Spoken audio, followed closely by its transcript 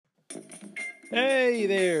Hey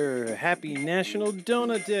there! Happy National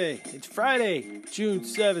Doughnut Day! It's Friday, June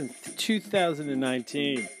 7th,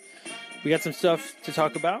 2019. We got some stuff to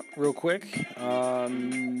talk about real quick.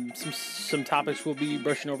 Some topics we'll be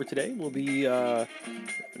brushing over today will be, the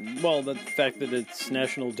fact that it's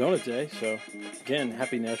National Doughnut Day. So, again,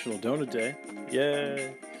 happy National Doughnut Day.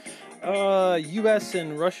 Yay! U.S.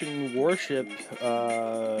 and Russian warship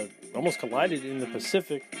almost collided in the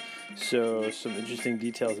Pacific. So, some interesting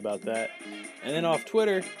details about that. And then off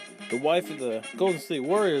Twitter, the wife of the Golden State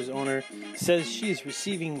Warriors owner says she is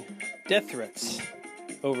receiving death threats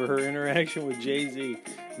over her interaction with Jay-Z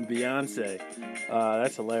and Beyonce.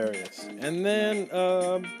 That's hilarious. And then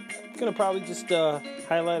I'm going to probably just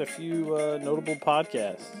highlight a few notable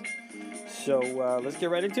podcasts. So let's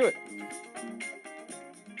get right into it.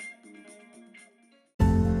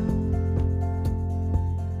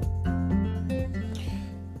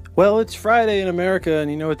 Well, it's Friday in America,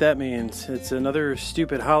 and you know what that means. It's another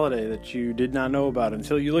stupid holiday that you did not know about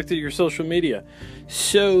until you looked at your social media.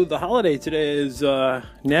 So the holiday today is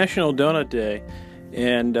National Doughnut Day,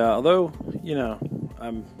 and although,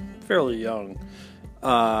 I'm fairly young,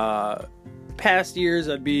 past years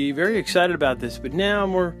I'd be very excited about this, but now I'm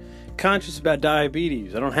more conscious about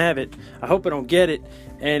diabetes. I don't have it. I hope I don't get it,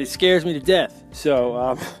 and it scares me to death.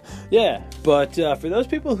 So, but for those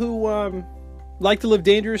people who like to live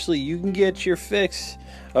dangerously, you can get your fix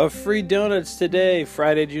of free donuts today,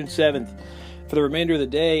 Friday, June 7th, for the remainder of the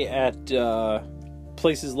day at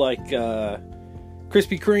places like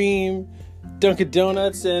Krispy Kreme, Dunkin'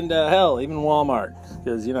 Donuts, and hell, even Walmart.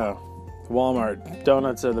 Because, Walmart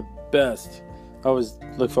donuts are the best. I always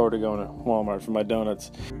look forward to going to Walmart for my donuts.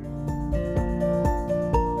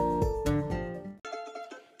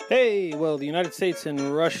 Hey, well, the United States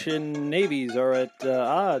and Russian navies are at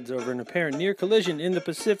odds over an apparent near collision in the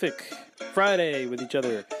Pacific Friday with each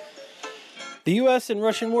other. The U.S. and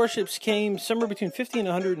Russian warships came somewhere between 50 and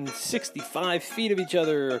 165 feet of each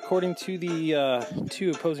other, according to the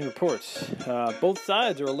two opposing reports. Both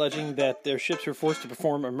sides are alleging that their ships were forced to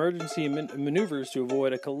perform emergency maneuvers to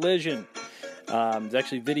avoid a collision. There's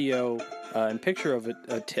actually video and picture of it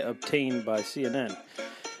obtained by CNN.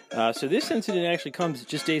 So this incident actually comes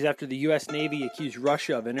just days after the U.S. Navy accused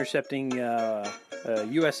Russia of intercepting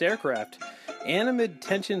U.S. aircraft and amid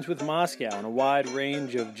tensions with Moscow on a wide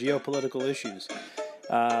range of geopolitical issues.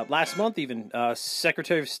 Last month even,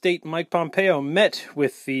 Secretary of State Mike Pompeo met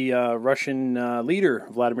with the Russian leader,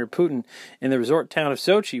 Vladimir Putin, in the resort town of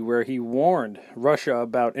Sochi, where he warned Russia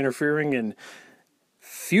about interfering in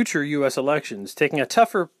future U.S. elections, taking a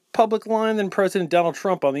tougher public line than President Donald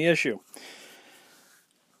Trump on the issue.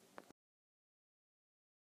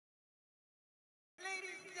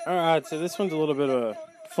 Alright, so this one's a little bit of a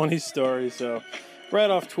funny story. So, right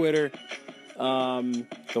off Twitter, the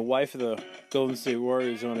wife of the Golden State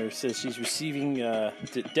Warriors owner says she's receiving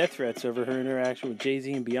death threats over her interaction with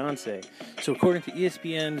Jay-Z and Beyonce. So, according to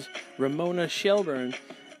ESPN's Ramona Shelburne,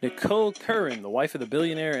 Nicole Curran, the wife of the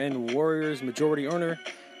billionaire and Warriors majority owner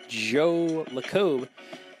Joe Lacob,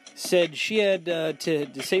 said she had to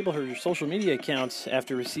disable her social media accounts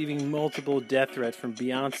after receiving multiple death threats from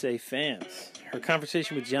Beyonce fans. Her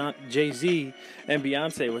conversation with Jay-Z and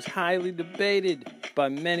Beyonce was highly debated by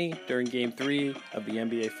many during Game 3 of the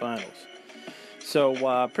NBA Finals.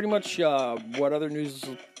 So, pretty much what other news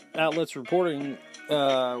outlets reporting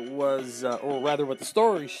was, or rather what the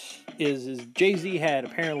story is Jay-Z had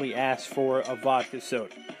apparently asked for a vodka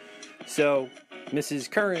soda. So, Mrs.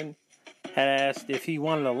 Curran had asked if he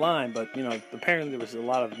wanted a lime, but, apparently there was a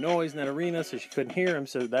lot of noise in that arena, so she couldn't hear him,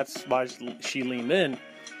 so that's why she leaned in.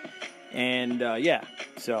 And,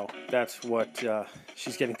 so that's what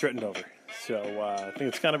she's getting threatened over. So, I think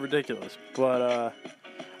it's kind of ridiculous. But,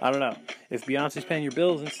 I don't know. If Beyonce's paying your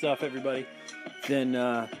bills and stuff, everybody, then,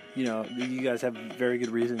 you guys have very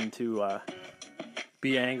good reason to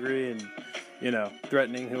be angry and,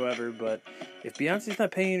 threatening whoever. But if Beyonce's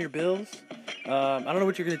not paying your bills, I don't know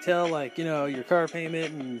what you're going to tell, your car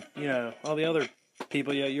payment and, all the other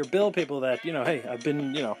people, your bill people that, hey, I've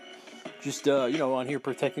been, just, on here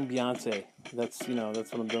protecting Beyonce. That's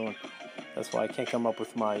what I'm doing. That's why I can't come up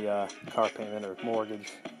with my car payment or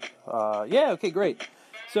mortgage. Okay, great.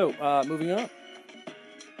 So, moving on.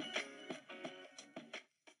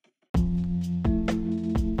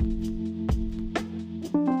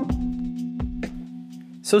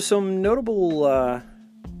 So, some notable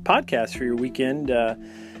podcasts for your weekend.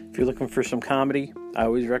 If you're looking for some comedy, I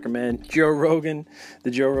always recommend Joe Rogan,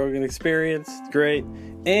 The Joe Rogan Experience. Great.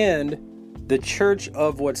 And The Church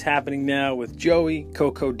of What's Happening Now with Joey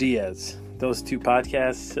Coco Diaz. Those two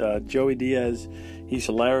podcasts, Joey Diaz, He's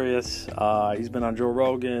hilarious. He's been on Joe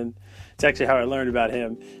Rogan. It's actually how I learned about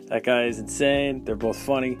him. That guy is insane. They're both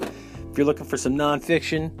funny. If you're looking for some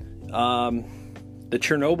nonfiction, the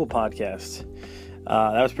Chernobyl podcast.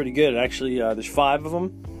 That was pretty good. Actually, there's 5 of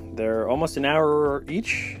them. They're almost an hour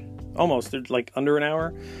each. Almost. They're like under an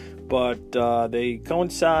hour. But they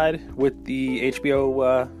coincide with the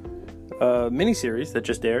HBO miniseries that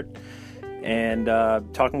just aired. And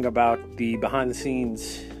talking about the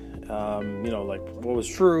behind-the-scenes, like what was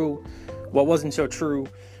true, what wasn't so true,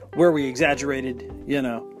 where we exaggerated,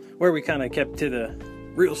 where we kind of kept to the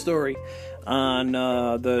real story on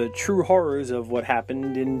the true horrors of what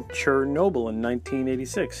happened in Chernobyl in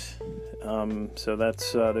 1986. So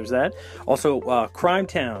that's there's that. Also, Crime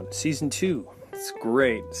Town Season 2. It's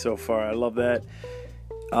great so far. I love that.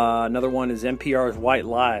 Another one is NPR's White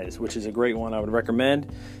Lies, which is a great one I would recommend.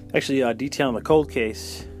 Actually, detailing the cold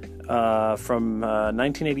case from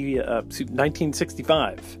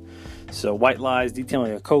 1965. So White Lies,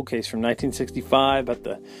 detailing a cold case from 1965 about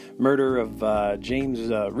the murder of James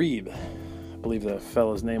Reeb. I believe the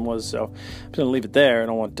fellow's name was. So I'm just going to leave it there. I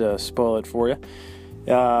don't want to spoil it for you.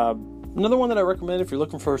 Another one that I recommend if you're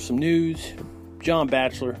looking for some news, John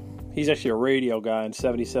Batchelor. He's actually a radio guy in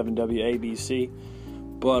 77 WABC.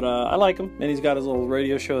 But I like him, and he's got his little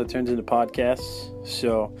radio show that turns into podcasts.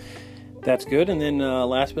 So that's good. And then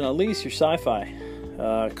last but not least, your sci-fi.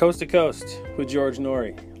 Coast to Coast with George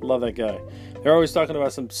Norrie. Love that guy. They're always talking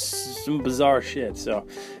about some bizarre shit. So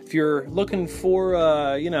if you're looking for,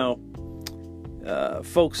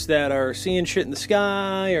 folks that are seeing shit in the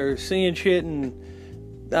sky or seeing shit in,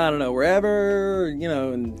 I don't know, wherever,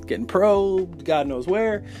 and getting probed, God knows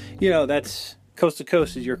where, that's Coast to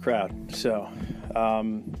Coast is your crowd. So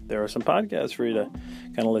there are some podcasts for you to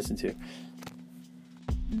kind of listen to.